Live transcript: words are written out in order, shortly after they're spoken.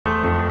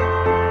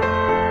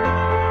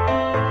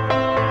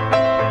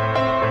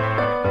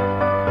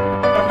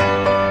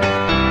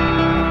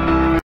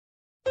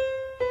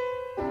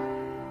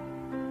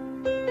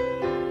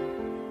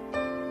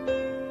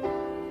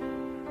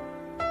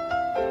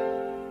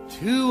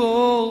Two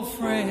old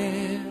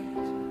friends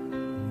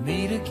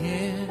meet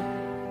again,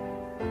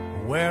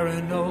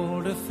 wearing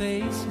older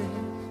faces,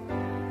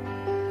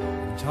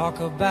 and talk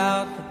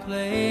about the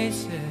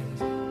places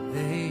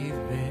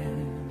they've been.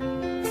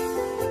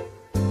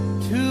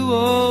 Two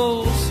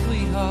old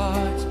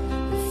sweethearts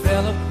that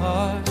fell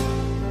apart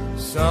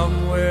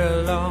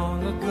somewhere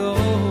long ago.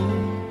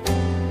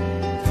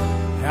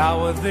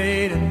 How were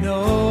they to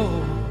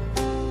know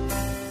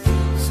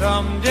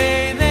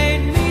someday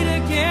they'd meet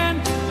again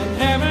and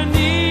have a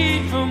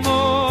need for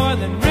more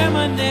than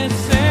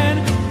reminiscing?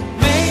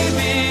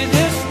 Maybe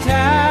this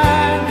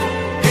time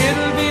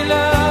it'll be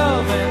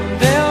love and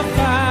they'll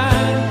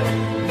find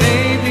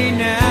maybe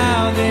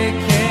now they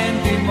can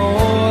be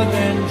more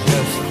than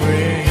just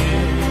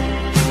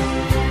friends.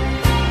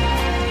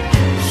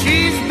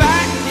 She's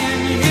back in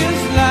his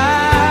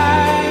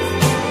life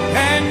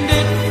and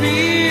it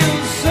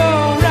feels so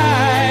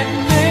right.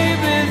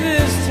 Maybe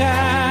this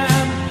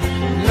time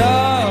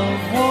love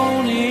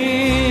won't end.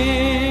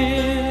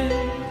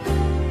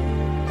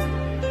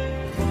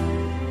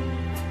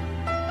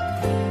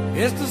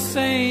 It's the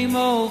same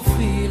old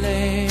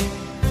feeling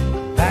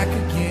back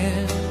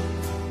again.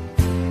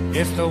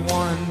 It's the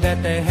one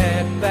that they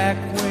had back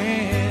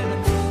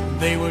when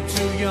they were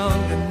too young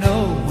to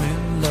know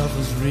when love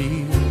was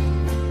real.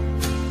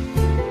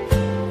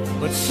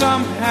 But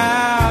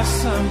somehow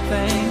some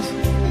things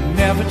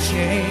never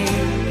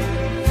change,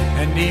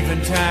 and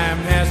even time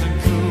hasn't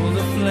cooled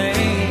the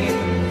flame.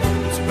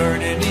 It's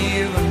burning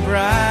even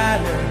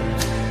brighter